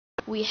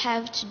we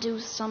have to do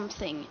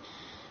something.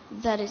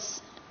 That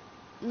is,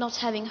 not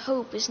having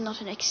hope is not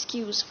an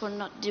excuse for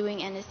not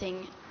doing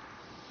anything.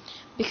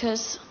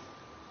 Because,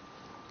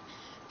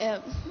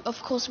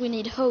 of course, we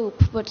need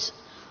hope, but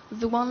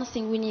the one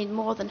thing we need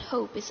more than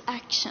hope is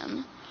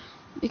action.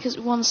 Because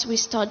once we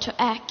start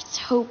to act,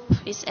 hope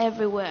is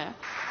everywhere.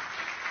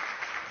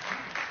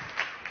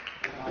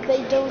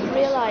 They don't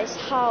realize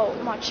how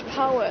much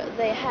power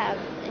they have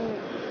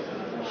and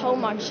how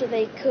much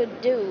they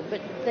could do,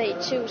 but they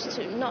choose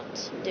to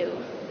not do.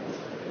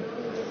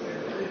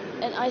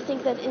 And I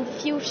think that in the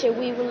future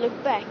we will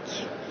look back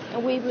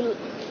and we will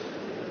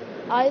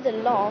either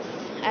laugh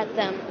at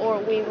them or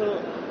we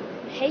will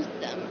hate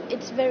them.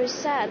 It's very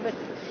sad, but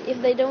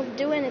if they don't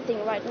do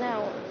anything right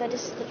now, that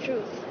is the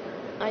truth.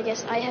 I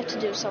guess I have to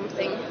do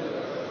something,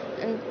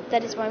 and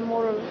that is my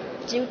moral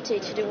duty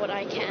to do what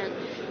I can.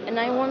 And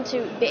I want to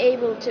be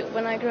able to,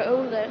 when I grow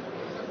older,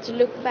 to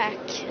look back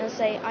and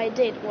say I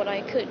did what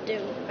I could do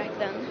back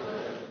then.